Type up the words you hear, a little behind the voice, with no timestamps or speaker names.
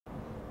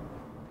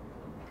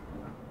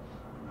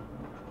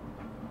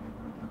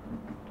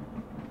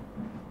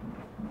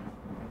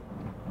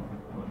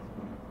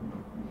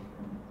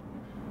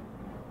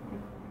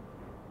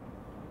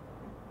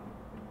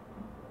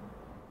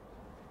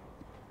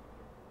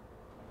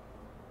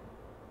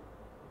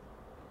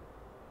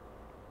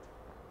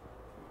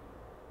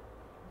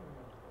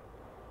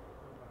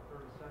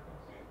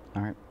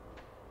All right.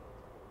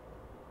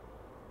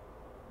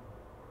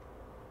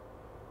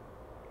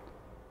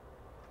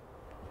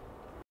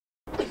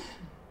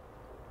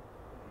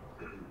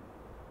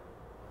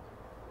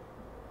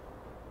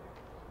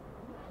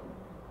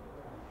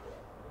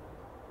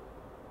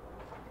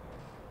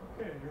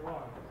 Okay, you're live.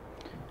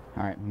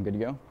 All right, I'm good to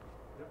go?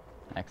 Yep.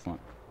 Excellent.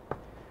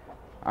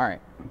 All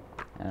right,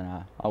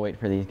 and I'll wait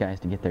for these guys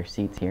to get their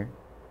seats here.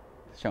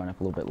 Showing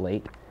up a little bit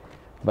late,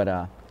 but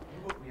You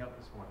woke me up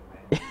this morning,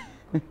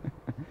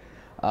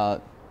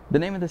 man. the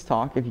name of this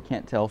talk, if you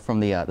can't tell from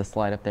the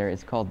slide up there,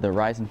 is called The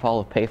Rise and Fall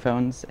of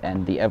Payphones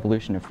and the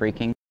Evolution of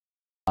Phreaking.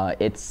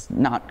 It's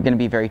not going to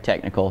be very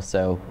technical,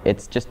 so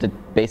it's just a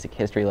basic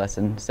history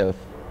lesson, so if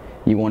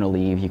you want to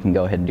leave, you can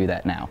go ahead and do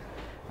that now.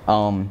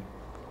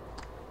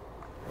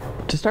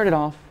 To start it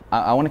off,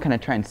 I want to kind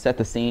of try and set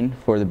the scene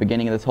for the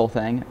beginning of this whole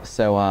thing,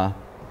 so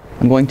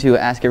I'm going to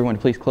ask everyone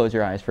to please close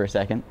your eyes for a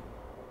second,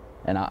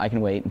 and I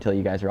can wait until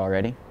you guys are all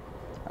ready.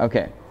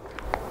 Okay,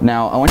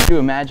 now I want you to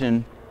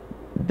imagine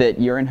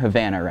that you're in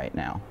Havana right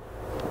now,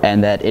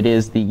 and that it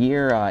is the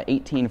year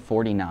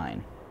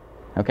 1849.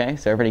 Okay,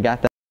 so everybody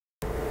got that?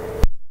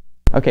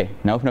 Okay,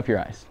 now open up your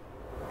eyes.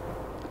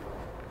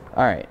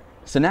 All right,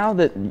 so now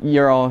that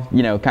you're all,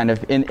 kind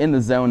of in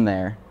the zone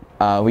there,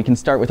 we can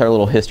start with our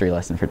little history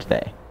lesson for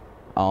today.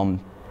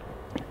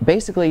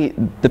 Basically,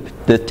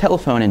 the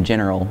telephone in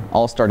general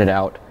all started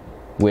out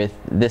with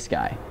this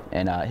guy,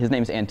 and his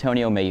name's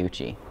Antonio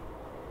Meucci.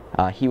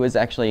 He was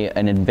actually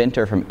an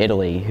inventor from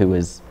Italy who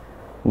was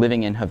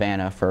living in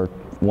Havana for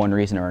one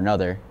reason or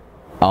another.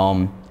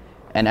 And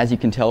as you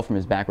can tell from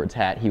his backwards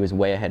hat, he was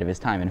way ahead of his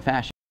time in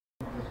fashion.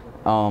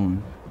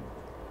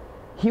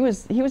 He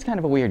was kind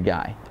of a weird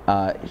guy.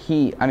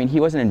 He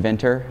was an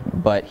inventor,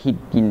 but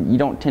you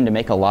don't tend to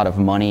make a lot of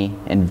money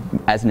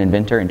as an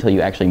inventor until you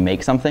actually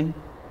make something.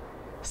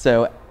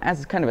 So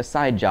as kind of a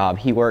side job,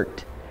 he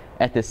worked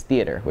at this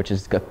theater, which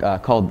is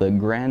called the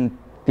Gran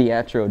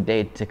Teatro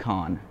de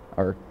Ticon,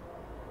 or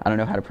I don't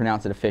know how to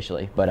pronounce it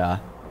officially, but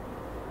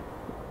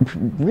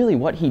really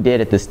what he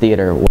did at this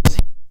theater was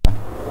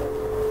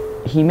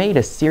he made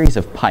a series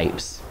of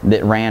pipes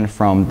that ran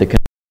from the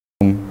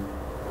room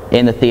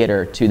in the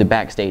theater to the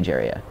backstage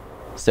area,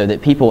 so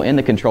that people in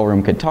the control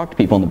room could talk to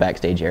people in the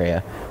backstage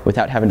area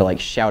without having to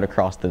shout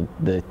across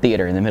the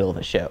theater in the middle of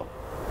the show,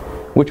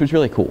 which was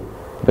really cool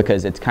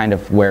because it's kind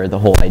of where the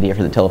whole idea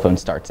for the telephone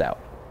starts out.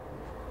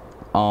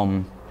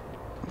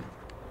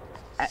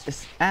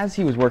 As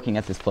he was working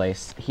at this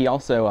place, he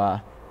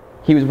also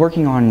he was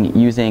working on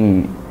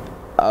using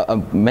a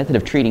method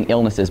of treating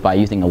illnesses by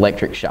using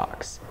electric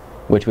shocks,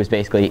 which was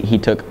basically he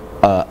took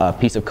a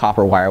piece of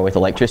copper wire with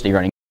electricity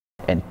running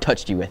and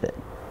touched you with it.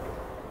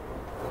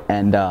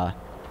 And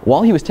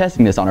while he was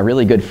testing this on a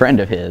really good friend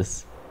of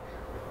his,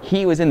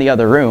 he was in the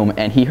other room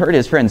and he heard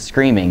his friend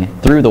screaming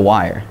through the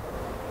wire.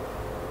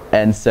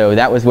 And so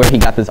that was where he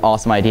got this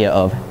awesome idea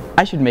of,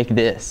 I should make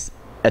this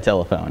a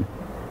telephone.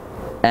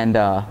 And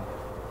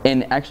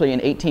actually in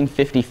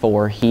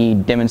 1854, he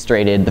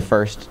demonstrated the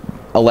first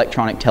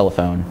electronic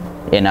telephone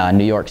in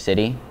New York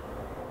City.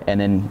 And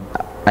then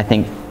I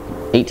think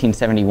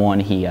 1871,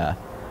 he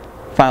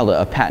filed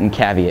a patent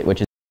caveat,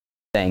 which is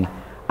saying,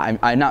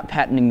 I'm not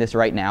patenting this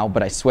right now,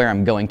 but I swear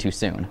I'm going to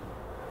soon.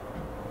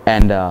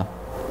 And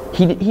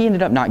he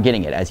ended up not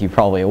getting it, as you're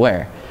probably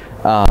aware.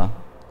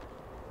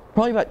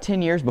 Probably about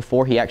 10 years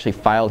before he actually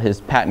filed his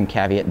patent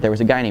caveat, there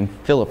was a guy named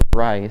Philip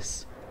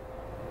Rice,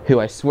 who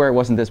I swear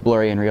wasn't this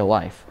blurry in real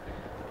life.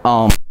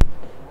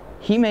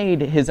 He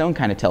made his own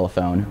kind of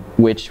telephone,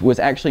 which was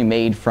actually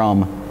made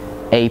from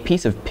a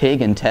piece of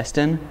pig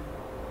intestine,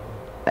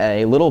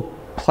 a little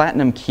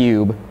platinum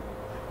cube,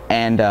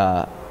 and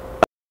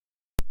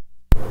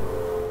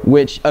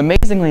which,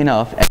 amazingly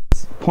enough, as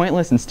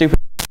pointless and stupid,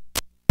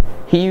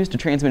 he used to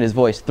transmit his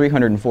voice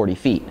 340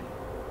 feet,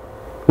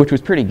 which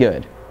was pretty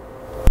good.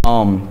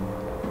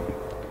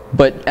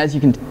 But as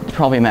you can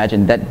probably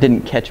imagine, that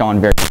didn't catch on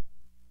very much.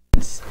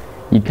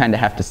 You'd kind of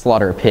have to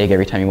slaughter a pig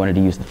every time you wanted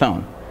to use the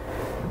phone.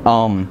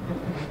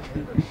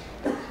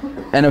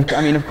 And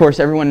of course,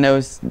 everyone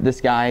knows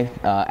this guy,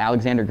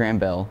 Alexander Graham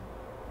Bell,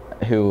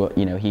 who,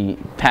 he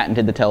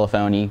patented the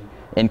telephone.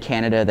 In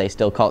Canada, they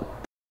still call it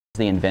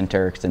the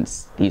inventor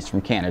since he's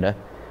from Canada.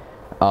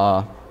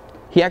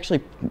 He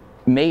actually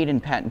made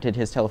and patented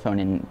his telephone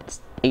in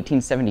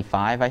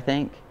 1875, I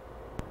think.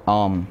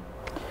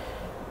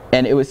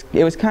 And it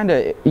was kind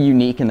of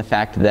unique in the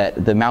fact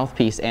that the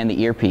mouthpiece and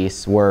the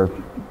earpiece were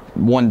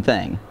one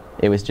thing.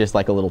 It was just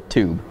like a little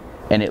tube,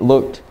 and it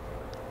looked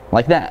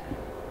like that.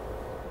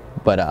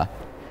 But it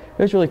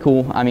was really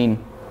cool. I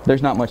mean,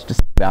 there's not much to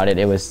say about it.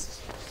 It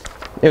was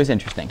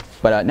interesting.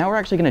 But now we're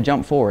actually going to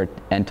jump forward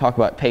and talk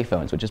about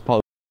payphones, which is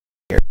probably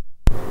here.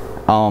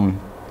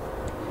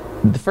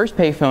 The first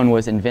payphone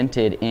was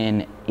invented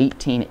in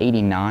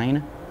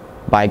 1889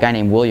 by a guy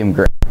named William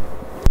Gray,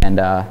 and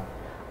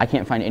I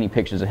can't find any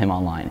pictures of him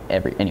online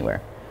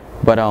anywhere.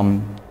 But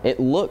it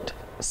looked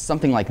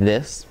something like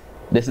this.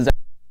 This is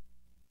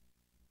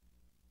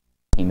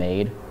he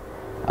made.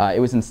 It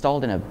was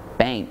installed in a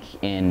bank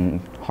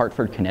in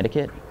Hartford,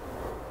 Connecticut,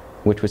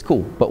 which was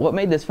cool. But what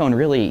made this phone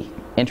really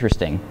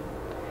interesting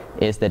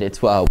is that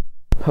it's a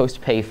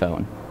post-pay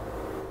phone.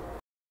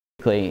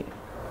 Basically,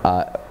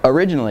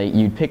 originally,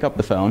 you'd pick up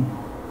the phone,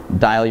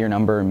 dial your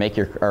number, and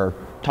or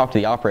talk to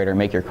the operator,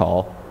 make your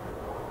call,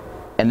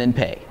 and then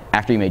pay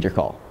after you made your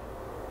call.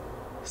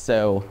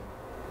 So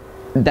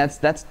that's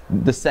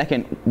the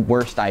second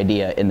worst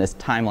idea in this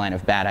timeline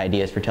of bad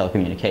ideas for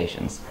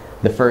telecommunications.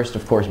 The first,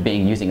 of course,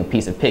 being using a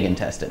piece of pig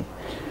intestine.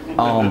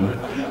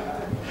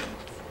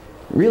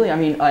 Really, I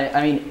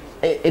mean,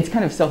 it's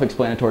kind of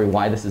self-explanatory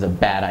why this is a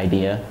bad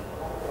idea.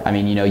 I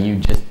mean, you know, you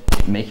just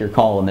make your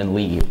call and then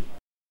leave.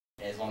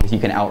 As long as you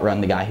can outrun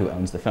the guy who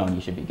owns the phone,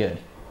 you should be good.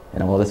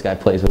 And while this guy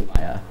plays with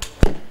my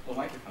little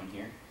microphone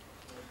here,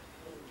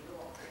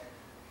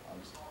 I'll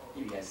just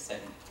give you guys a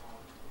second.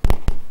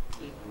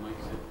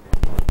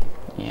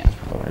 Yeah, that's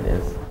probably what it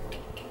is.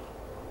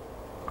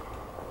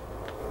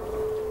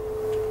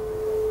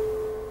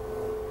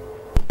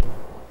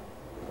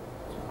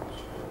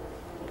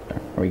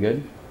 Are we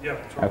good?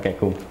 Yeah. Okay,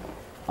 cool.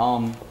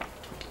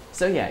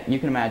 So yeah, you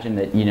can imagine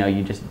that, you know,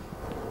 you just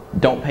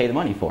don't pay the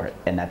money for it,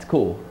 and that's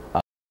cool.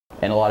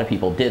 And a lot of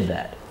people did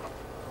that.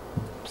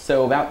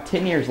 So about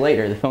 10 years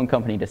later, the phone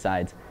company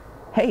decides,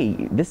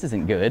 hey, this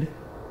isn't good.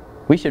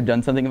 We should have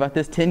done something about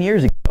this 10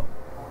 years ago.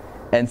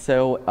 And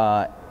so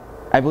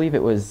I believe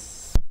it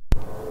was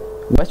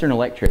Western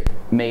Electric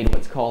made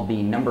what's called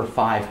the number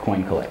 5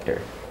 coin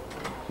collector,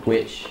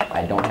 which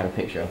I don't have a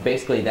picture of.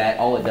 Basically,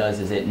 all it does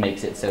is it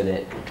makes it so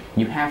that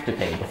you have to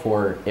pay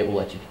before it will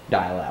let you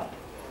dial out,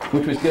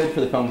 which was good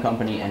for the phone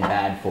company and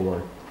bad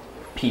for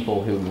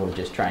people who were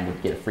just trying to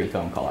get a free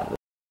phone call out of it.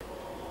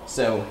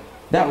 So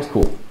that was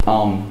cool.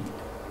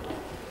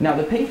 Now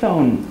the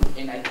payphone,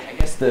 in I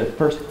guess the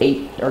first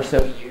 8 or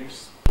so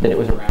years that it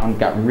was around,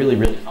 got really,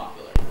 really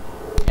popular.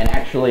 And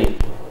actually,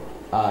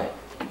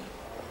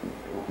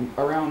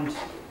 around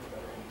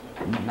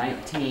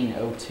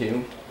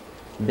 1902,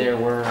 there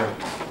were,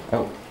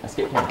 I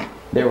skipped one.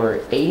 There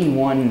were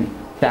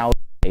 81,000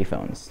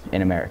 payphones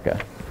in America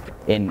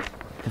in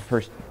the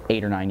first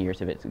 8 or 9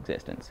 years of its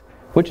existence,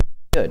 which is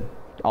good,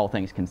 all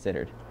things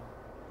considered.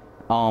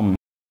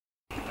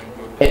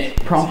 It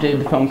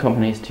prompted phone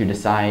companies to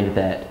decide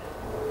that,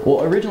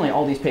 well, originally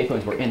all these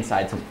payphones were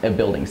inside a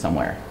building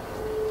somewhere.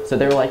 So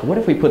they were like, what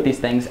if we put these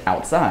things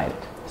outside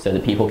so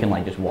that people can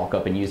like just walk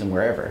up and use them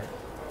wherever?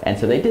 And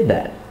so they did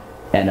that.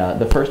 And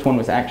the first one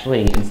was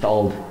actually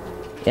installed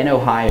in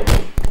Ohio.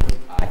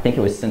 I think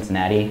it was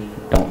Cincinnati,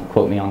 don't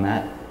quote me on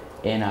that,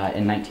 in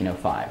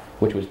 1905,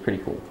 which was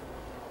pretty cool.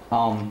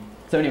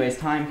 So anyways,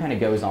 time kind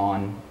of goes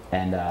on,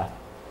 and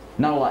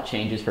not a lot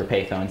changes for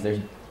payphones. There's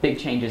big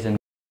changes in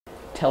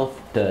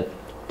the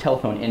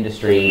telephone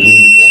industry.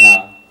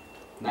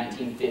 In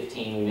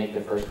 1915, we make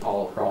the first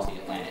call across the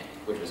Atlantic,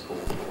 which was cool.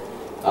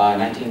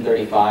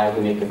 1935,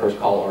 we make the first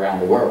call around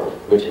the world,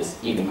 which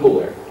is even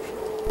cooler.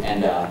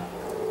 And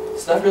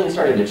stuff really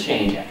started to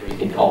change after we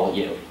could call,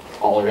 you know,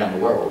 all around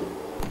the world.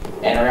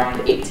 And around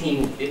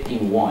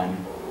 1851,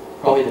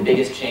 probably the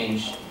biggest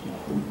change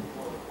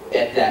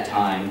at that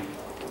time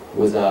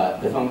was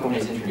the phone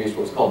companies introduced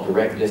what was called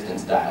direct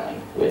distance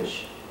dialing,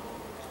 which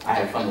I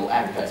have a fun little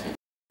advertisement.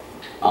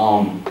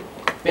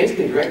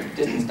 Basically, direct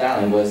distance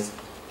dialing was,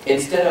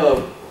 instead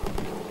of,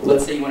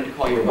 let's say you wanted to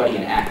call your buddy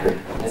in Akron,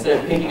 instead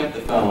of picking up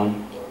the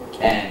phone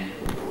and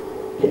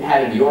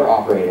having your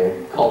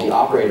operator call the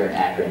operator in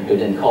Akron, who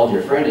then called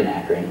your friend in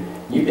Akron,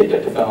 you picked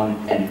up the phone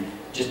and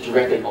just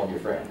directly called your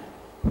friend,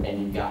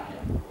 and you got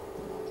him.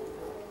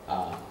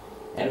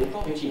 And it was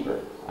probably cheaper,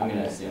 I'm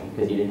going to assume,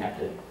 because you didn't have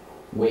to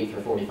wait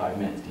for 45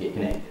 minutes to get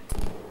connected.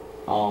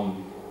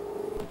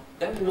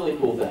 That was a really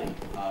cool thing.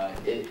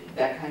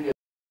 That kind of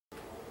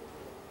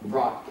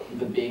brought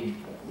the big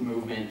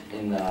movement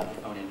in the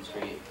phone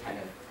industry, kind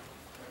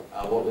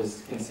of what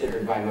was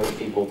considered by most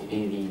people to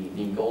be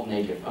the golden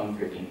age of phone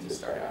freaking to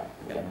start out.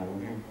 Got another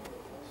one here?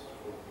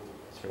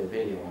 It's for the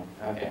video one.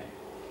 Okay.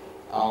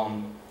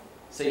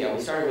 So yeah,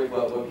 we started with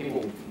what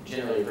people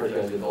generally refer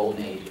to as the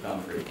golden age of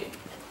phone freaking,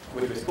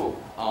 which was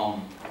cool.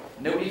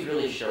 Nobody's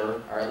really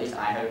sure, or at least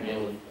I haven't been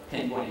able to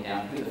pinpoint it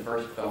down, who the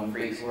first phone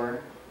freaks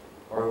were,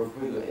 or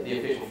who the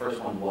official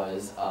first one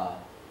was.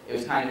 It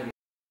was kind of in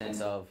the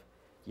sense of,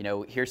 you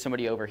know, here's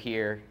somebody over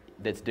here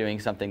that's doing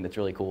something that's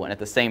really cool, and at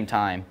the same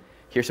time,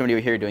 here's somebody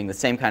over here doing the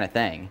same kind of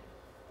thing,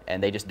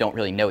 and they just don't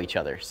really know each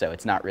other, so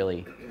it's not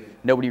really,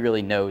 nobody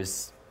really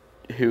knows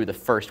who the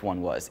first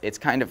one was. It's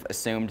kind of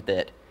assumed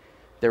that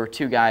there were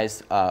 2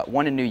 guys,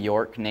 one in New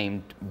York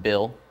named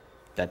Bill.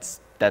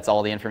 That's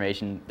all the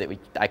information that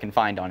I can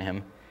find on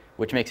him,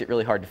 which makes it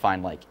really hard to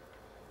find like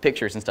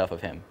pictures and stuff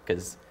of him,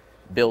 because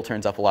Bill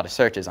turns up a lot of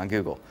searches on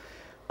Google.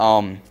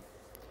 And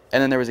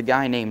then there was a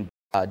guy named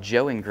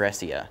Joe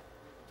Ingressia,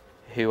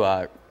 who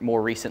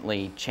more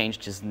recently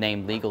changed his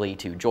name legally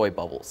to Joy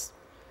Bubbles,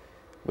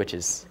 which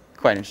is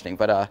quite interesting.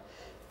 But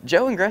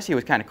Joe Ingressia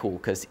was kind of cool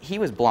because he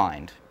was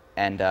blind,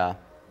 and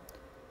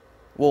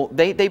well,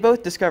 they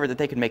both discovered that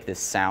they could make this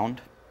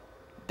sound,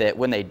 that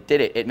when they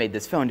did it, it made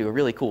this phone do a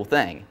really cool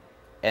thing,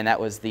 and that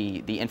was the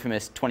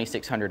infamous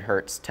 2600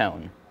 hertz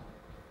tone,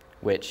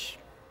 which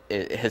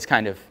has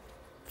kind of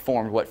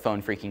formed what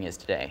phone phreaking is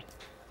today.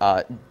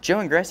 Joe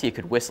Ingressia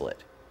could whistle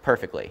it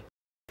perfectly,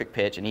 perfect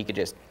pitch, and he could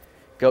just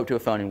go up to a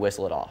phone and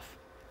whistle it off,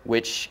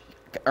 which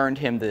earned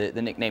him the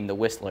nickname the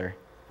Whistler,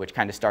 which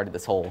kind of started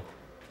this whole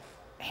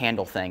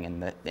handle thing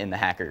in the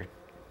hacker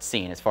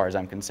scene, as far as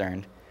I'm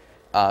concerned.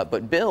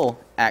 But Bill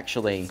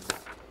actually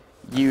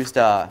used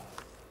one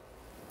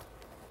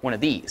of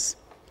these,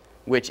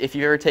 which if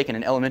you've ever taken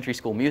an elementary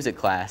school music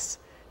class,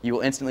 you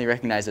will instantly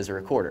recognize as a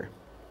recorder.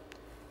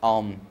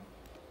 To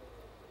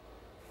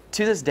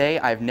this day,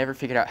 I've never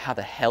figured out how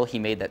the hell he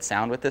made that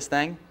sound with this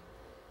thing.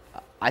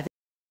 I think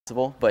it's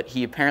possible, but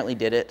he apparently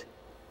did it.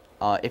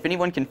 If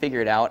anyone can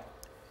figure it out,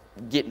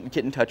 get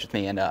in touch with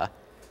me, and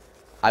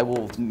I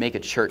will make a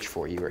church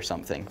for you or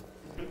something.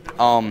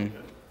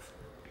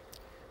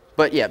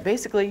 But yeah,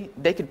 basically,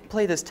 they could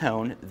play this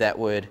tone that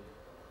would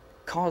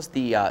cause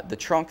the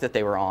trunk that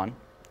they were on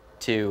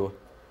to...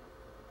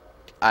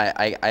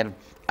 I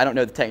don't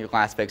know the technical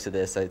aspects of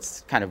this.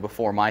 It's kind of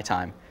before my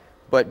time.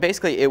 But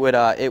basically, it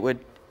would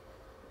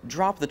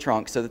drop the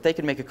trunk so that they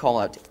could make a call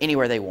out to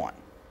anywhere they want,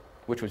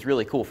 which was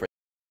really cool for them.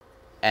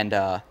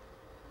 And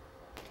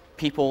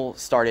people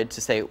started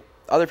to say,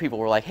 other people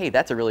were like, hey,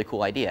 that's a really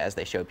cool idea, as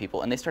they showed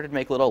people. And they started to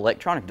make little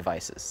electronic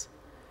devices,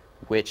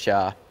 which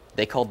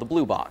they called the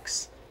blue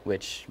box,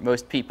 which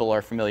most people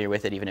are familiar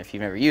with it, even if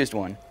you've never used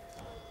one.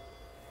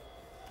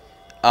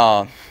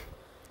 And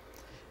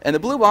the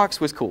blue box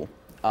was cool.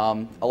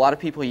 A lot of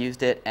people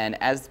used it,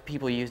 and as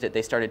people used it,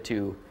 they started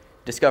to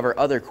discover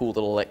other cool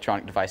little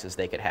electronic devices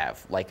they could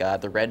have, like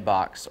the red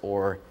box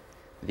or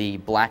the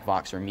black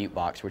box or mute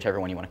box, whichever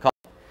one you want to call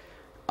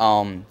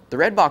it. The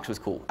red box was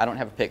cool. I don't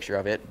have a picture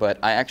of it, but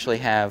I actually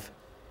have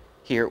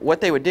here. What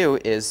they would do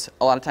is,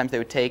 a lot of times they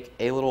would take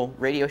a little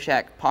Radio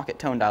Shack pocket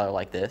tone dialer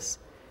like this,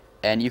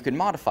 and you could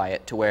modify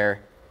it to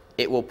where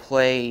it will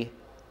play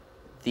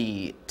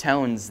the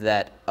tones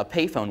that a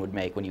payphone would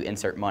make when you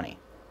insert money.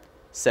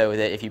 So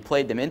that if you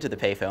played them into the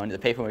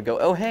payphone would go,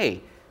 oh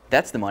hey,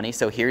 that's the money,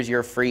 so here's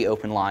your free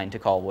open line to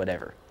call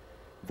whatever,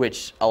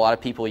 which a lot of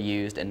people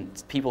used,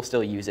 and people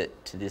still use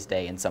it to this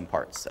day in some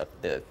parts of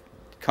the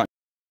country.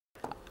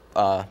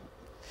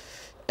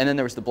 And then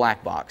there was the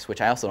black box, which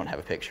I also don't have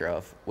a picture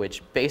of,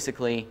 which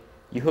basically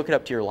you hook it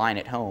up to your line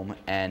at home,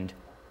 and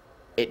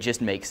it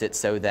just makes it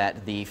so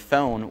that the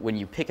phone, when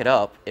you pick it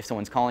up, if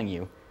someone's calling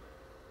you,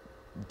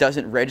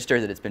 doesn't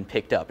register that it's been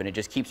picked up, and it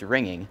just keeps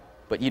ringing,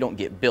 but you don't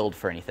get billed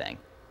for anything.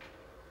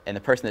 And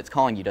the person that's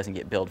calling you doesn't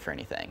get billed for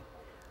anything.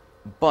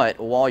 But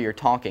while you're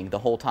talking, the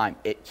whole time,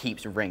 it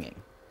keeps ringing.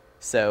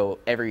 So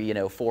every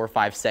 4 or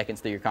 5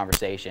 seconds through your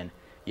conversation,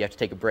 you have to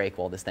take a break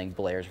while this thing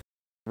blares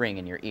ring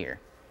in your ear.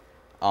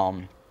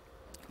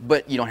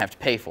 But you don't have to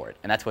pay for it,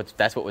 and that's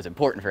what was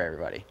important for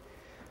everybody.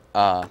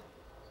 But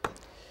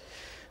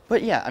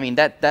yeah, I mean,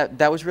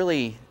 that was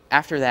really,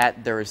 after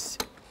that, there was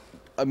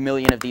a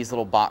million of these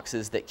little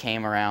boxes that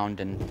came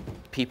around, and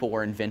people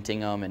were inventing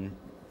them and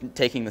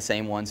taking the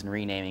same ones and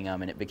renaming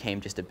them, and it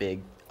became just a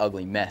big,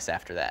 ugly mess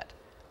after that.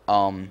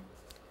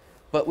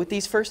 But with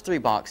these first 3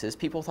 boxes,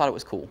 people thought it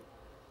was cool.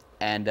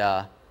 And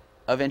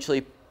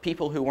eventually,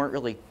 people who weren't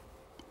really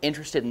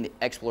interested in the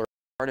exploration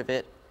part of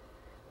it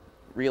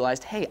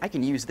realized, hey, I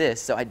can use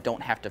this so I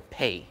don't have to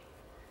pay.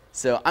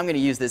 So I'm going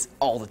to use this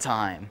all the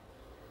time.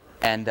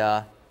 And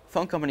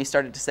phone companies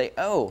started to say,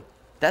 oh,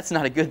 that's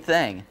not a good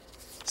thing.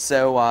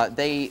 So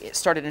they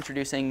started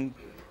introducing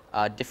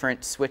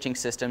different switching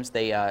systems.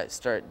 They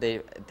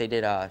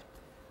did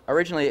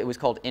originally it was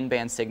called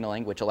in-band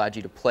signaling, which allowed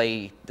you to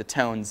play the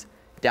tones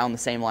down the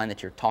same line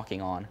that you're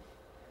talking on.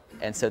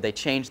 And so they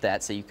changed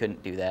that so you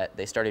couldn't do that.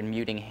 They started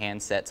muting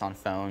handsets on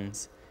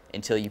phones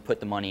until you put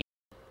the money in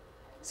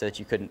so that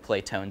you couldn't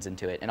play tones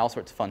into it, and all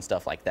sorts of fun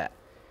stuff like that.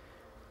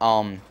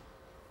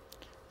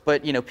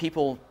 But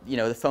people,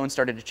 the phone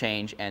started to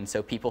change, and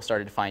so people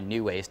started to find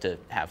new ways to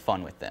have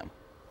fun with them.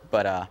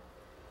 But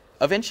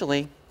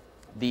eventually,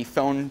 the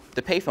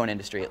payphone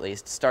industry at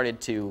least,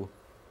 started to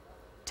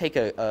take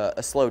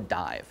a slow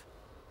dive,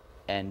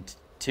 and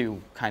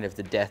to kind of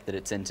the death that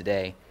it's in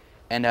today.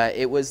 And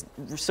it was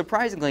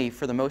surprisingly,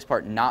 for the most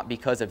part, not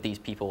because of these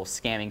people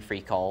scamming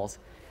free calls.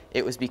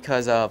 It was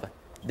because of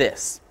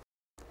this.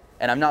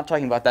 And I'm not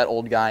talking about that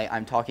old guy.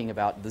 I'm talking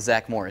about the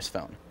Zach Morris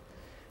phone.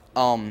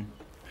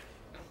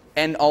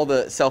 And all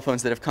the cell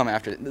phones that have come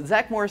after it. The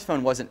Zach Morris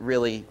phone wasn't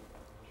really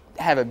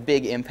have a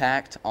big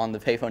impact on the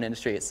payphone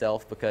industry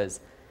itself, because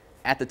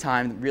at the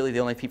time, really the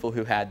only people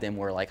who had them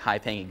were like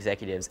high-paying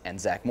executives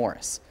and Zach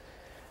Morris.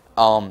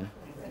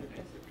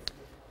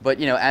 But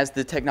as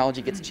the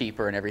technology gets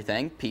cheaper and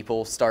everything,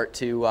 people start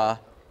to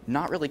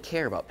not really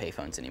care about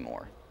payphones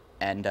anymore,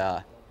 and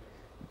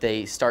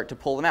they start to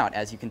pull them out.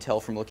 As you can tell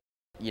from looking,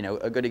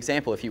 a good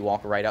example, if you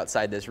walk right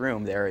outside this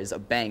room, there is a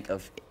bank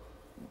of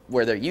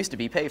where there used to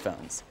be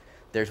payphones.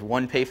 There's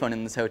one payphone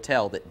in this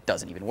hotel that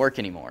doesn't even work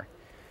anymore.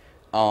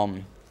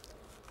 And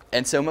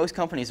so most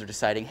companies are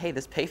deciding, hey,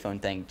 this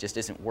payphone thing just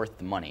isn't worth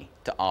the money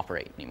to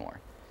operate anymore.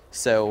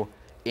 So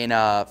in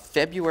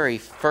February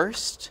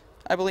 1st,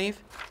 I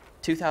believe,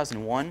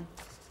 2001,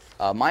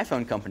 my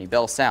phone company,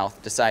 Bell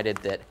South, decided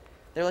that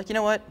they're like, you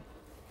know what?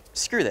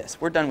 Screw this.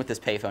 We're done with this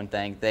payphone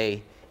thing.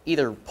 They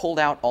either pulled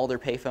out all their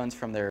payphones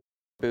from their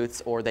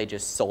booths or they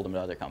just sold them to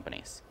other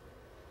companies.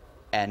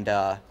 And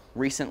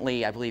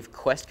recently, I believe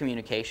Quest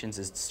Communications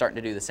is starting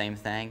to do the same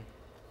thing.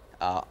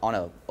 On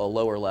a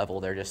lower level,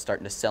 they're just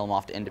starting to sell them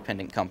off to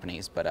independent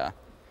companies. But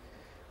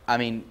I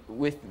mean,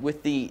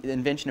 with the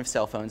invention of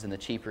cell phones and the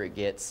cheaper it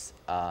gets,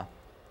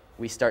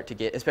 we start to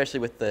get,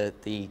 especially with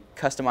the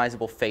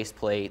customizable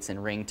faceplates and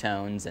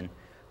ringtones and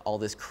all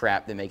this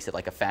crap that makes it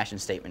like a fashion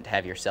statement to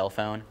have your cell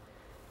phone.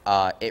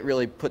 It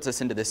really puts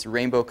us into this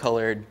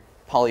rainbow-colored,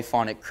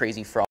 polyphonic,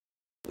 crazy frog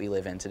we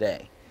live in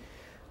today.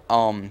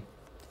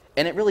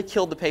 And it really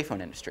killed the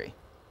payphone industry.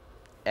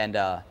 And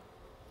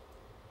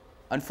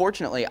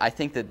unfortunately, I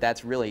think that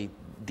that's really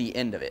the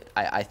end of it.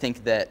 I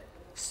think that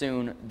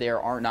soon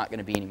there are not going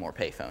to be any more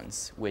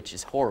payphones, which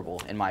is horrible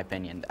in my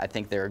opinion. I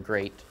think they're a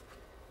great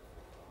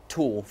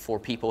tool for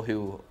people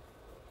who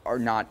are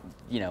not,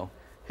 you know,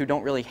 who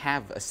don't really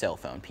have a cell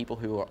phone. People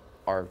who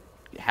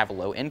have a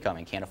low income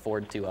and can't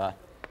afford to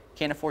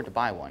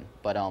buy one.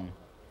 But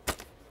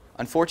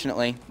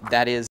unfortunately,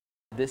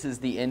 this is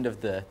the end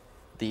of the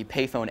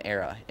payphone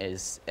era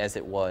as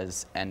it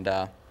was, and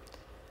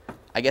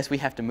I guess we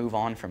have to move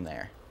on from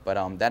there.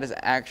 But that is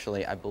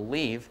actually, I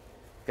believe,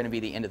 going to be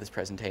the end of this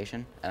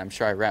presentation, and I'm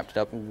sure I wrapped it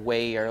up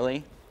way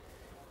early,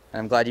 and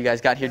I'm glad you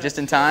guys got here just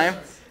in time.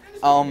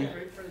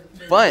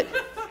 But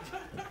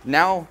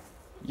now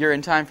you're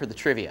in time for the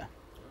trivia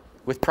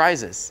with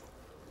prizes.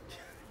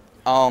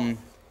 And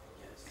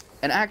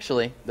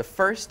actually, the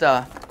first,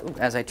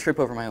 as I trip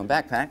over my own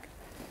backpack,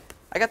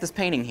 I got this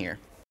painting here.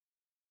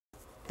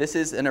 This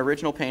is an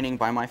original painting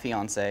by my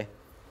fiance.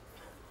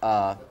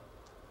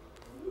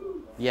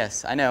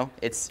 Yes, I know.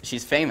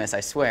 She's famous,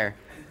 I swear.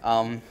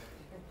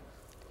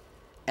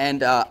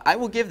 And I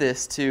will give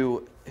this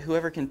to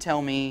whoever can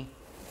tell me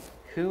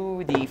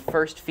who the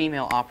first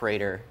female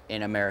operator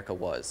in America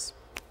was.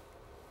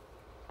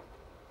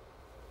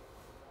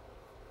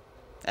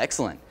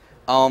 Excellent.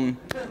 I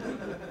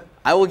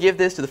will give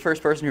this to the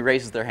first person who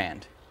raises their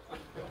hand.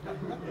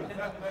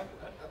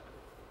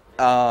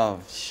 Oh,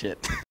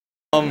 shit.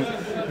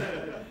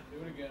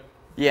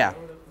 Yeah.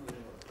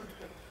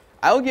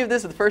 I will give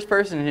this to the first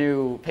person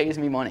who pays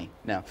me money.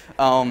 No.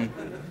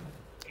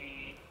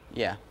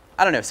 Yeah.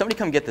 I don't know. Somebody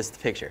come get this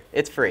picture.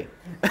 It's free.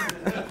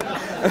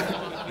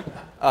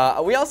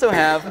 We also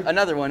have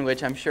another one,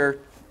 which I'm sure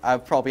I'll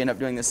probably end up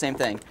doing the same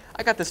thing.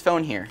 I got this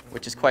phone here,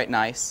 which is quite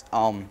nice.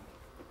 And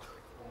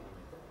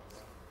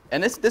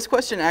this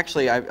question,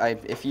 actually,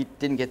 if you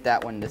didn't get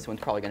that one, this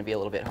one's probably going to be a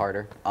little bit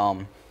harder.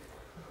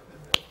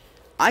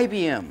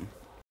 IBM,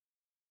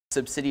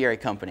 subsidiary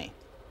company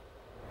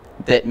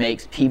that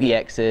makes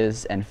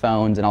PBXs and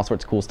phones and all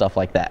sorts of cool stuff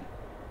like that.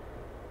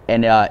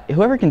 And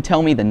whoever can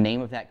tell me the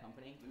name of that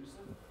company?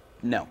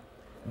 No.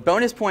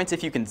 Bonus points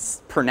if you can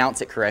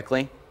pronounce it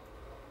correctly.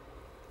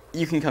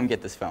 You can come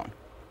get this phone.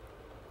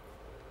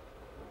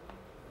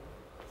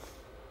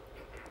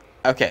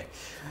 Okay.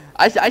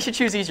 I should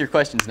choose easier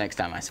questions next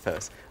time, I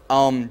suppose.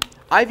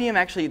 IBM,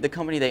 actually, the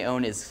company they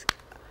own it's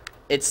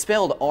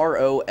spelled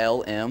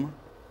R-O-L-M.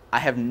 I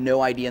have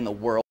no idea in the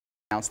world how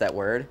to pronounce that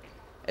word.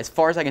 As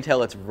far as I can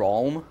tell, it's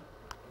Rolm.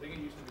 I think it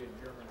used to be a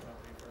German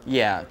company.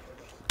 Yeah,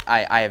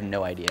 I have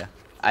no idea.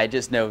 I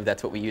just know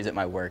that's what we use at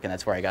my work, and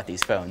that's where I got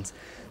these phones.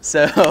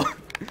 So,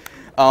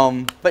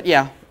 but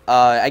yeah,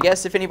 I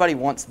guess if anybody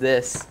wants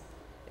this,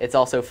 it's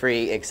also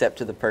free, except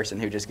to the person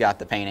who just got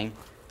the painting.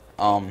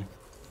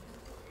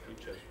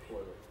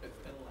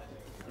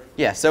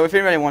 Yeah, so if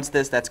anybody wants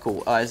this, that's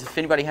cool. If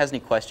anybody has any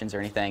questions or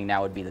anything,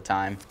 now would be the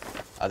time.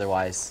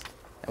 Otherwise,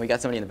 and we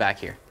got somebody in the back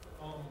here.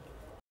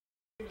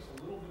 Give us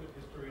a little bit of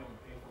history on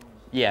payphones.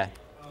 Yeah. Do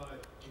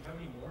you have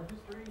any more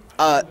history?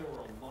 I know there were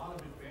a lot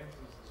of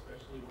advances,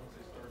 especially once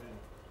they started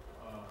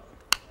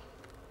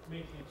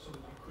making it so that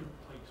you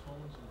couldn't play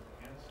tones into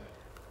the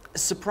handset.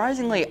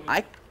 Surprisingly,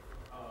 The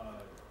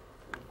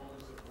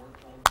phones that weren't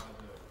owned by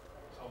the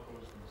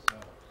telcos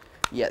themselves.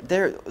 Yeah,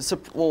 there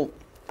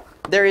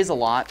is a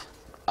lot,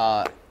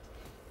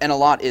 and a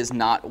lot is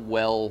not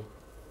well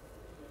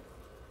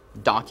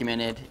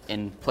documented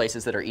in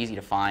places that are easy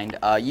to find.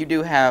 You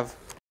do have,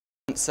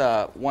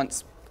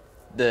 once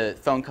the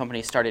phone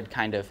company started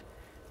kind of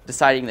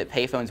deciding that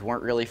payphones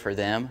weren't really for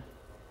them,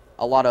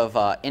 a lot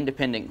of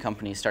independent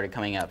companies started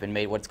coming up and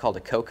made what's called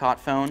a COCOT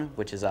phone,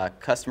 which is a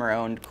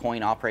customer-owned,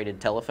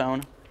 coin-operated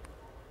telephone.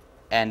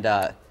 And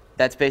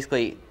that's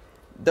basically,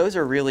 those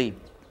are really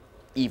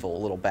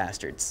evil little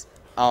bastards.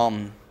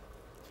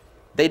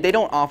 They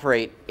don't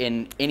operate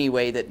in any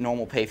way that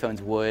normal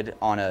payphones would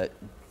on a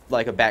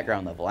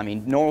background level. I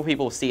mean, normal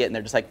people see it and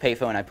they're just like,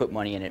 payphone, I put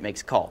money in it, it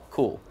makes a call.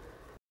 Cool.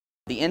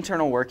 The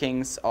internal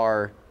workings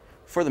are,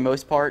 for the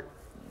most part,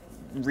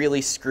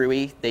 really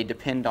screwy. They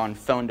depend on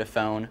phone to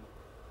phone.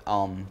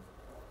 I'm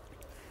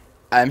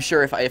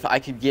sure if I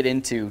could get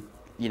into,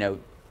 you know,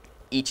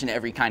 each and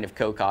every kind of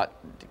COCOT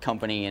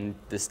company and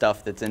the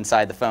stuff that's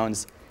inside the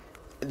phones,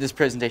 this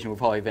presentation would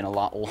probably have been a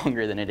lot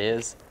longer than it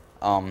is,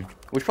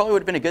 which probably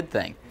would have been a good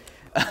thing.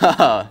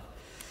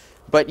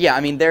 But yeah,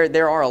 I mean,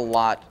 there are a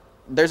lot.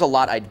 There's a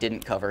lot I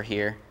didn't cover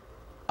here.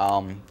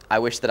 I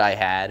wish that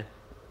I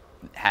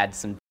had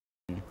some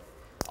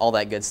all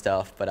that good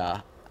stuff,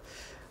 but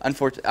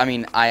unfortunately, I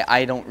mean,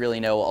 I don't really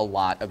know a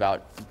lot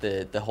about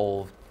the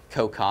whole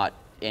COCOT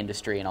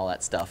industry and all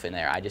that stuff in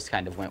there. I just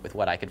kind of went with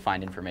what I could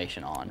find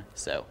information on.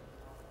 So.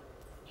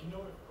 Do you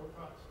know if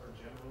COCOTs are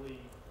generally,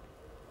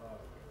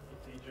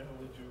 if they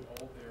generally do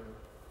all their,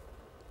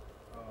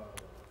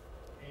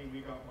 hey,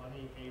 we got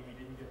money, hey, we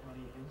didn't get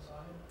money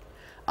inside?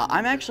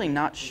 I'm actually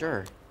not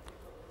sure.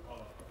 A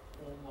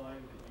phone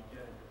line that you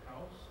get at your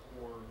house,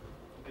 or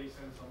do they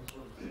send some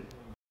sort of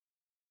signaling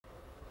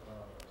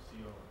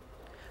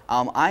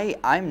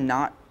CO? I'm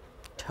not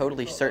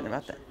totally certain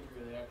about that.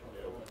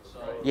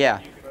 Yeah.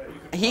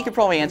 He could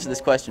probably answer this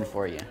question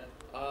for you.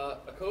 A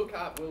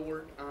COCOT will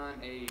work on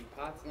a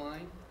POTS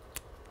line.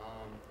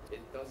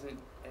 It doesn't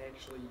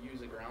actually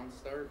use a ground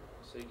start,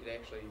 so you could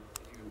actually,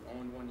 if you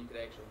owned one, you could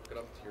actually hook it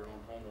up to your own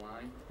home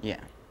line. Yeah.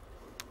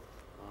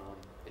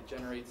 It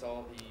generates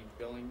all the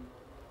billing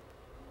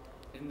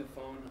in the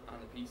phone on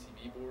the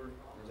PCB board.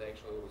 There's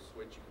actually a little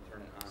switch you can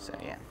turn it on. So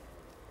yeah.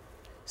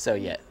 So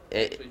yeah.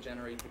 It actually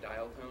generates the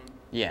dial tone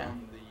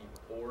from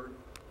the board.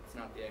 It's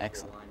not the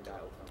actual line dial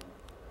tone.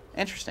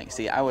 Interesting.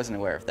 See, I wasn't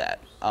aware of that.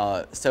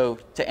 So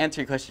to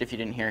answer your question, if you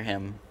didn't hear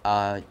him,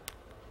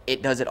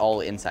 it does it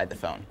all inside the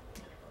phone.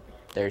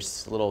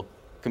 There's little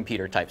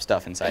computer type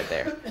stuff inside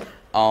there.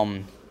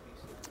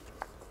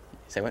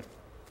 Say what?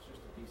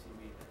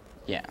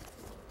 Yeah.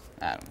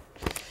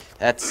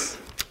 That's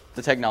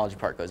the technology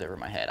part goes over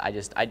my head.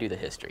 I do the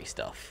history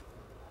stuff.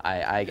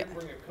 I Did you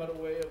bring a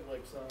cutaway of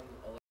like some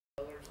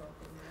or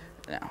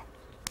something? No.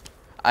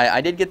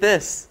 I did get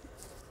this.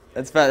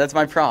 That's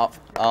my prop.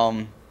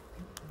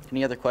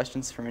 Any other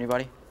questions from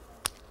anybody?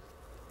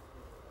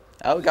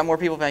 Oh, we got more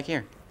people back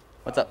here.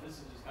 What's up? This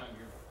is just kind of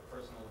your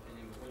personal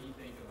opinion, but what do you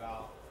think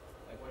about,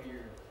 like, what are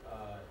your,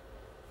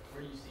 where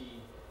do you see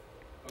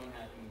phone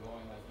hacking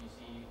going? Like, do you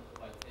see,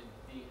 like,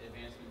 the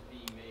advancements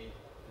being made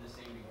to the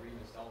same degree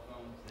with cell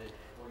phones that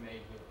were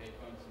made with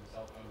payphones, and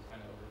cell phones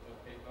kind of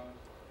overtook payphones?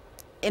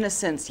 In a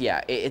sense,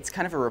 yeah. It's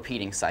kind of a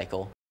repeating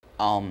cycle.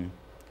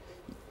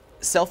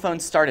 Cell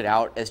phones started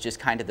out as just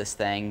kind of this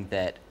thing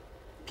that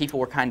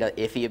people were kind of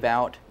iffy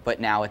about, but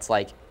now it's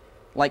like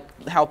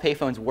how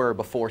payphones were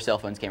before cell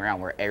phones came around,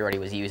 where everybody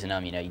was using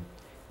them. You know,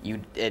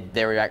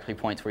 there were actually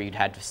points where you'd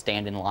had to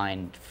stand in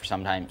line for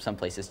some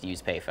places to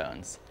use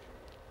payphones.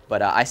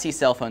 But I see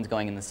cell phones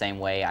going in the same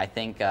way. I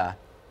think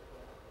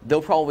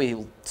they'll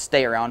probably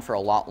stay around for a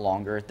lot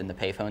longer than the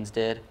payphones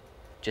did,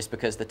 just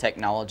because the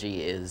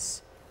technology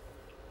is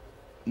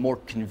more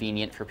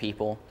convenient for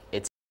people.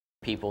 It's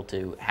people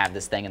to have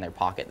this thing in their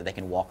pocket that they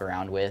can walk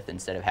around with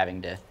instead of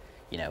having to,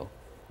 you know,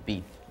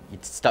 be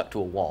stuck to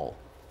a wall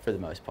for the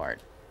most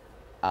part.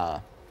 I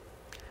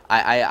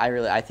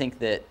think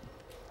that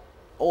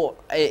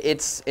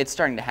it's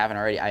starting to happen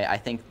already. I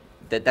think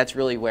that that's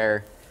really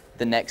where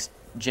the next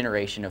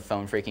generation of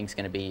phone freaking is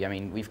going to be. I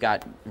mean, we've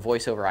got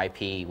voice over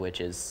IP, which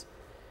is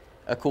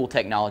a cool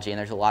technology, and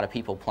there's a lot of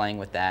people playing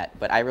with that.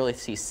 But I really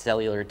see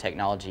cellular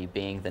technology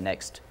being the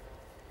next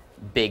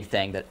big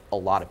thing that a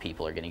lot of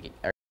people are going to get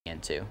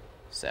into.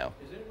 So.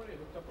 Is anybody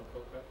hooked up a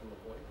COCOT to a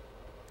VoIP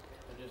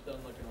and just done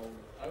like an old?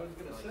 I was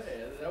gonna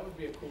say that would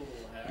be a cool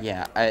little hack.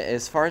 Yeah,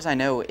 as far as I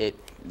know,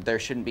 there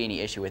shouldn't be any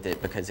issue with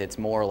it because it's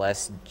more or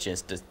less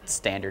just a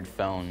standard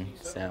phone.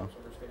 So.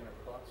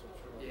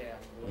 Yeah.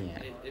 Yeah.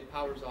 It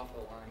powers off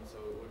the line, so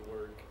it would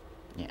work.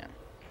 Yeah.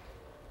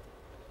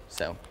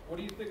 So. What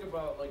do you think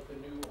about like the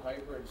new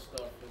hybrid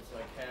stuff? It's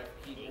like half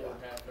keyboard,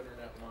 half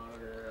internet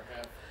monitor,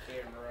 half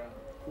camera.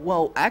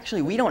 Well,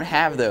 actually, we don't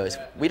have those.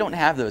 We don't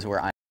have those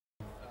where I'm.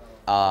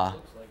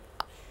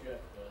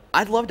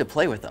 I'd love to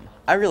play with them.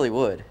 I really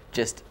would.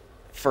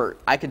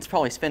 I could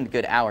probably spend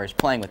good hours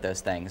playing with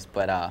those things,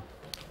 but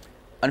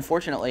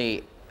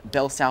unfortunately,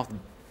 Bell South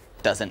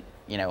doesn't,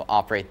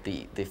 operate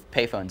the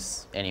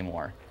payphones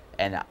anymore,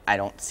 and I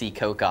don't see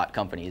COCOT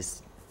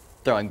companies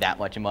throwing that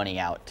much money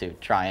out to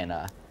try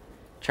and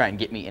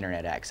get me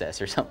internet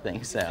access or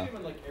something. So.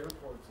 Even like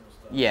airports and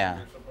stuff. Yeah.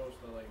 You're supposed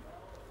to like,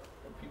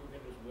 people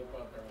can just whip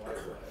out their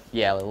Wi-Fi.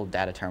 Yeah, little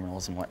data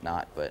terminals and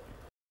whatnot, but.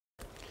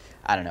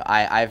 I don't know.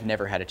 I've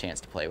never had a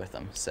chance to play with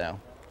them, so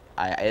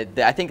I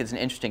think it's an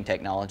interesting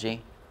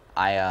technology.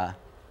 I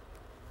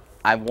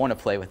want to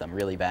play with them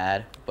really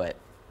bad, but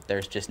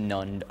there's just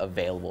none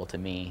available to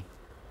me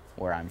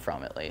where I'm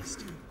from, at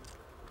least.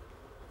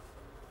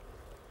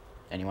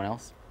 Anyone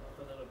else?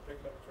 Nothing in a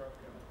pickup truck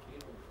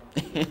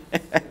and a cable.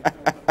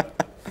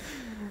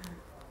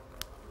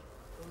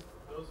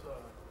 Those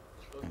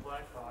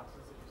black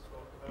boxes that you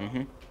spoke about,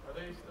 Mm-hmm. are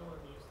they still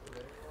in use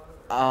today?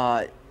 A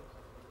lot?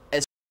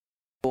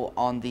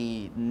 On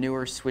the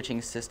newer switching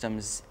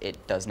systems,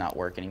 it does not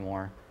work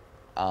anymore.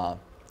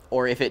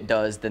 Or if it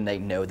does, then they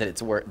know that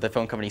the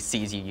phone company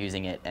sees you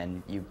using it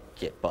and you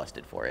get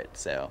busted for it.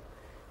 So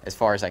as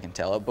far as I can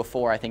tell,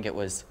 before I think it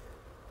was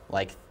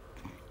like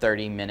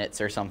 30 minutes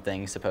or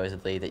something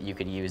supposedly that you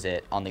could use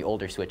it on the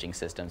older switching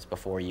systems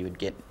before you would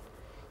get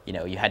you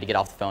know, you had to get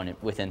off the phone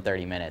within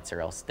 30 minutes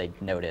or else they'd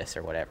notice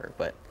or whatever.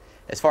 But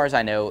as far as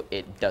I know,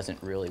 it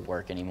doesn't really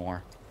work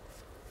anymore.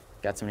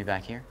 Got somebody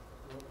back here?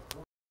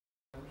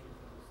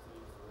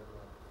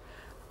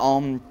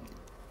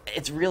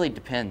 It really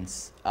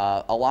depends.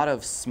 A lot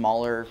of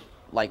smaller,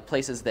 like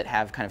places that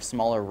have kind of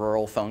smaller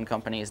rural phone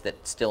companies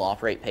that still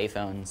operate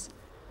payphones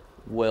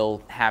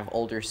will have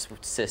older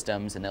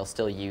systems and they'll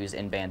still use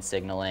in-band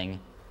signaling.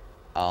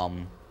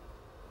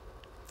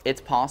 It's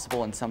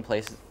possible in some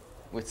places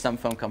with some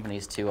phone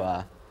companies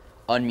to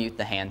unmute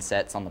the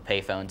handsets on the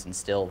payphones and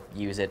still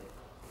use it.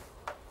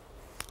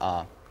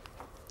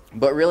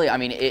 But really, I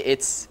mean,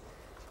 it's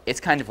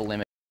kind of a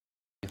limit.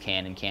 You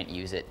can and can't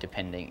use it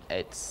depending.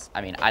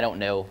 I mean, I don't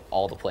know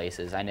all the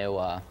places. I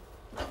know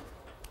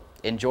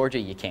in Georgia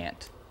you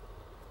can't,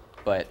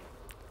 but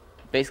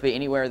basically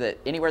anywhere that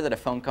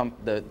a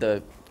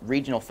the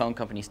regional phone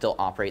company still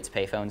operates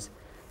payphones,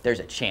 there's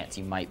a chance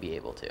you might be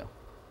able to.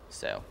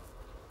 So,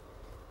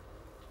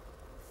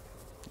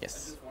 yes. I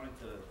just wanted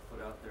to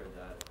put out there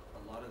that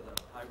a lot of the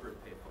hybrid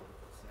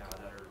payphones now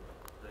that are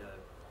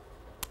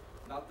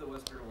not the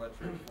Western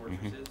Electric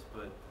fortresses,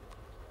 but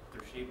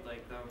they're shaped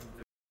like them.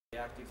 They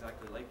act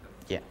exactly like them.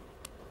 Yeah.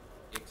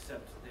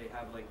 Except they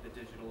have like the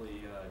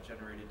digitally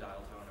generated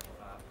dial tone and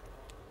whatnot.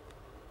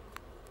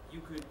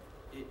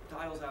 It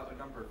dials out a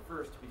number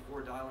first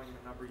before dialing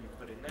the number you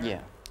put in there.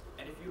 Yeah.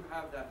 And if you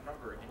have that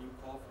number and you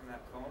call from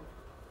that phone,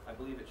 I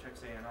believe it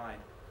checks ANI,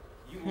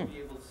 you will be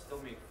able to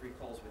still make free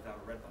calls without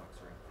a red box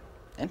or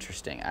anything.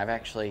 Interesting. I've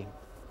actually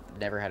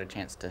never had a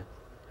chance to.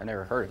 I've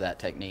never heard of that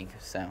technique.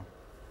 So.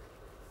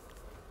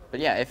 But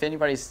yeah, if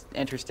anybody's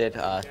interested,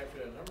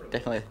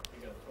 definitely.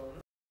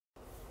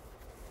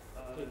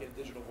 Take a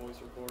digital voice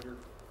recorder,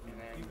 and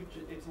then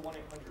It's a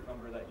 1-800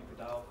 number that you could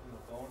dial from the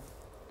phone,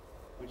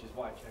 which is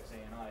why it checks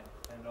ANI.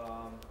 And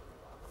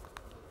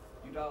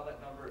you dial that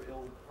number,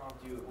 it'll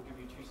prompt you. It will give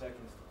you 2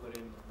 seconds to put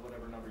in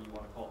whatever number you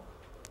want to call.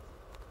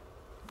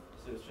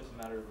 So it's just a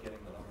matter of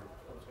getting the number.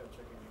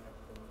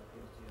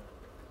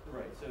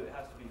 Right. So it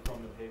has to be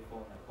from the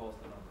payphone that calls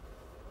the number.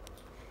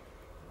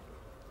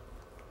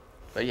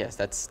 But yes,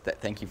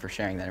 thank you for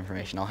sharing that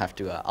information. I'll have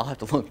to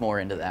look more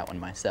into that one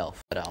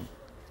myself. But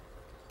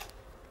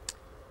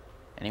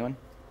anyone?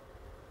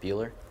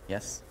 Bueller?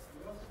 Yes.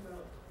 You asked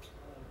about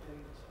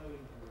getting the tone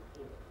to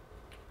record.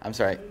 I'm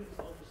sorry. Tone is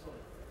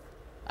ultrasonic.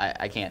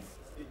 I can't.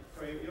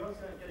 Sorry, you asked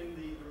about getting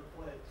the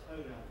required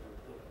tone out of the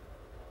recorder.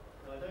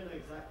 Now, I don't know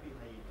exactly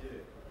how you do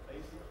it, but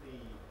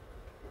basically,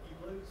 if you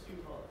blow too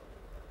hard,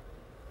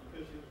 you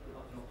push it up an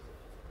octave.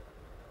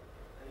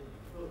 And if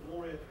you put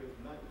more air through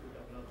it than that, you push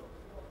up another octave.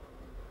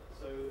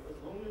 So as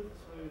long as the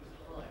tone's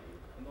high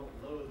and not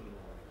lower than the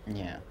line,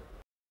 Yeah.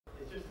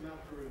 it's just a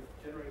matter of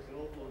generating an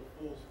awful lot of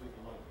force with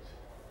the lungs.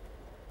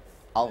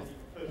 I'll. And you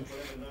can push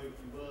whatever note you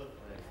were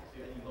playing to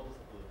any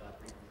multiple of that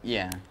frequency.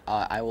 Yeah.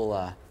 I will.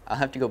 I'll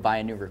have to go buy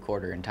a new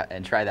recorder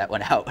and try that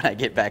one out when I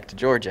get back to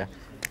Georgia.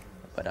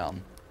 But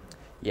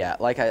yeah.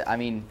 Like I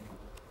mean,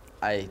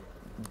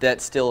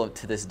 that's still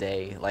to this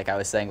day. Like I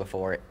was saying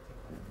before,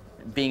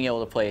 being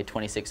able to play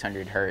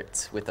 2600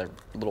 hertz with a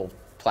little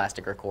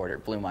plastic recorder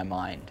blew my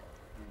mind.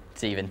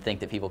 To even think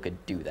that people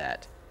could do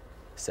that.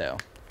 So.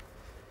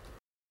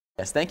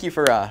 Yes, thank you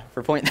for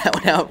pointing that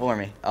one out for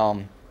me. Is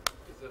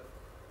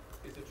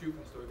the truth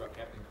in the story about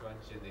Captain Crunch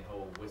and the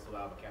whole whistle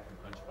out of a Captain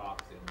Crunch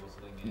box and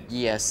whistling in?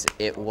 Yes,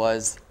 it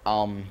was.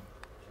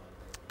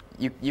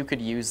 You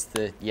could use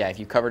if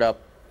you covered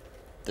up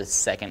the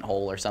second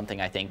hole or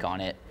something I think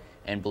on it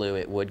and blew,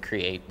 it would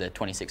create the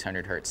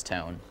 2600 hertz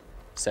tone.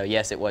 So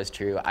yes, it was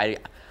true. I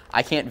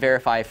can't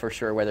verify for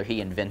sure whether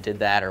he invented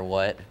that or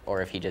what,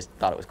 or if he just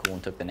thought it was cool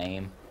and took the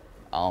name.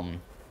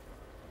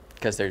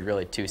 Because there's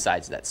really two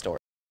sides to that story.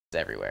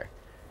 Everywhere.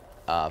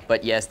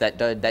 But yes, that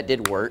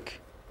did work.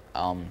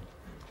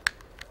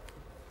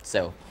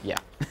 So yeah.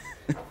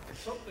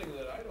 Something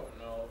that I don't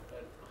know,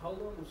 how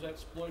long was that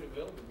exploit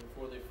available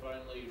before they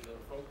finally, the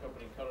phone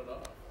company cut it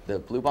off? The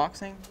blue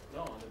boxing?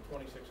 No, the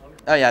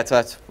 2600. Oh yeah,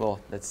 that's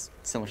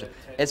similar. Was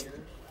that 10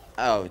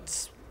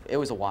 years? It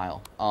was a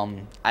while.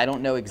 I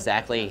don't know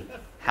exactly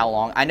how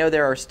long. I know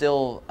there are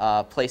still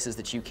places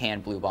that you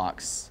can blue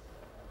box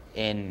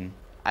in.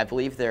 I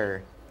believe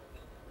they're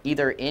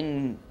either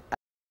in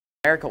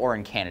America or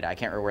in Canada. I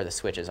can't remember where the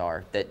switches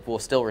are that will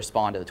still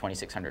respond to the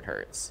 2600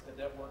 hertz. Did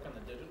that work on the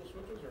digital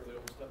switches, or are they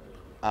all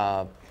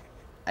stuff?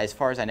 As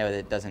far as I know,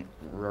 it doesn't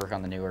work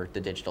on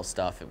the digital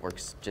stuff. It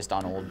works just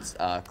on old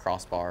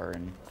crossbar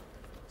and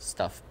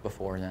stuff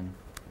before then.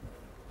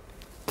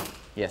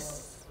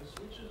 Yes. The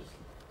switches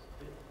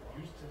that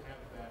used to have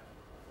that,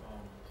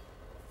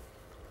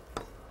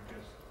 I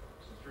guess,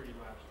 security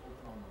latch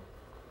open on them.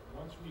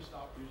 Once we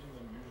stopped using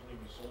them, usually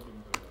we sold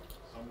them to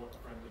somewhat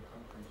friendly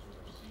countries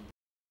overseas.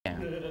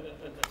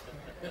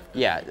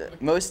 Yeah.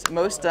 Most. Did they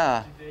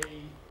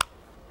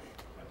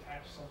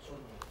attach some sort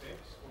of a fix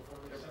before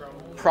they sent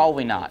them?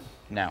 Probably not.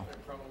 No.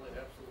 Probably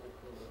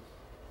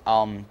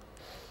absolutely.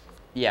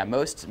 Yeah.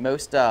 Most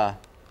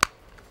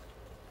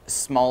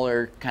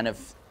smaller kind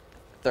of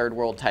third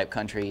world type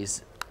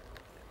countries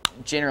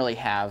generally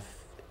have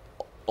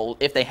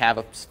if they have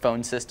a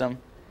phone system,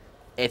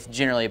 it's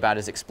generally about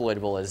as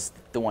exploitable as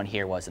the one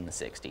here was in the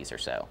 60s or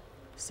so.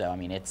 So, I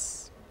mean,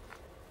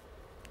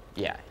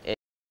 yeah,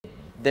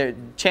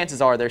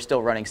 chances are they're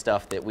still running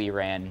stuff that we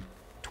ran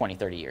 20,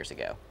 30 years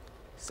ago.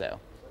 So.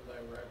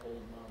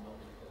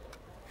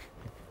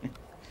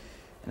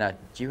 Now,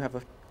 do you have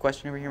a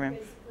question over here, ma'am?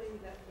 Basically,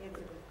 that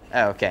answered it.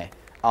 Oh, okay.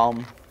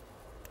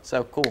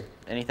 So cool.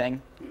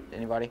 Anything?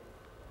 Anybody?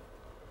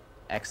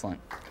 Excellent.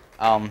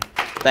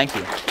 Thank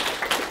you.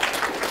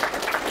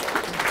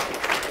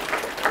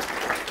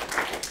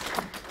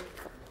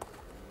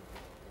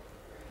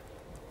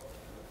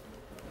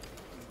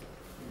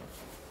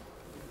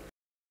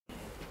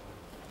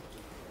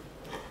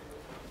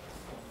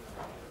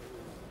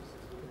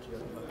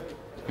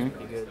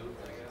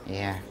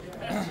 Yeah.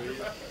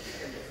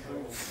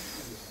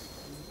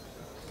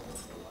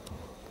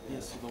 Yeah,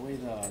 so the way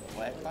the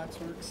black box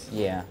works,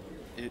 Yeah.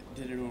 it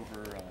did it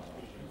over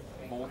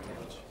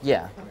voltage.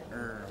 Yeah.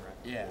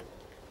 Yeah.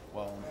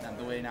 Well,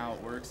 the way now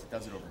it works, it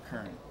does it over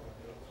current.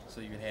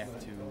 So you would have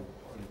to,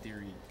 in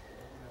theory,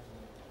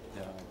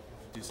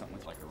 do something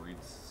with Like a reed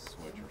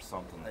switch or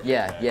something.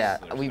 Yeah.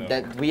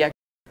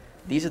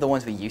 These are the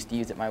ones we used to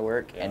use at my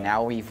work, and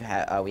now we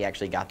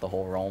actually got the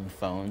whole Roam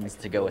phones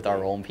to go with our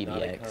Roam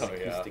PBX.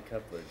 Acoustic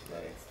couplers,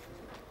 nice.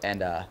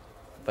 And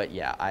but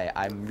yeah,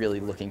 I'm really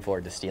looking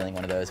forward to stealing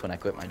one of those when I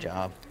quit my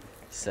job.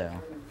 So,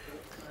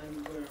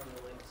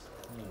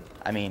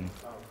 I mean,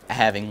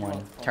 having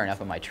one turn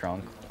up in my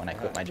trunk when I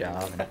quit my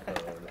job.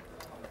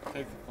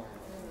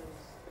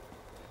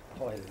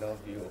 Oh, I love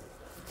you.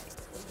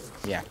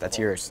 Yeah, that's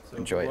yours.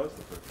 Enjoy it.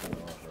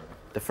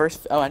 The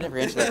first. Oh, I never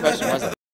answered that question, was it?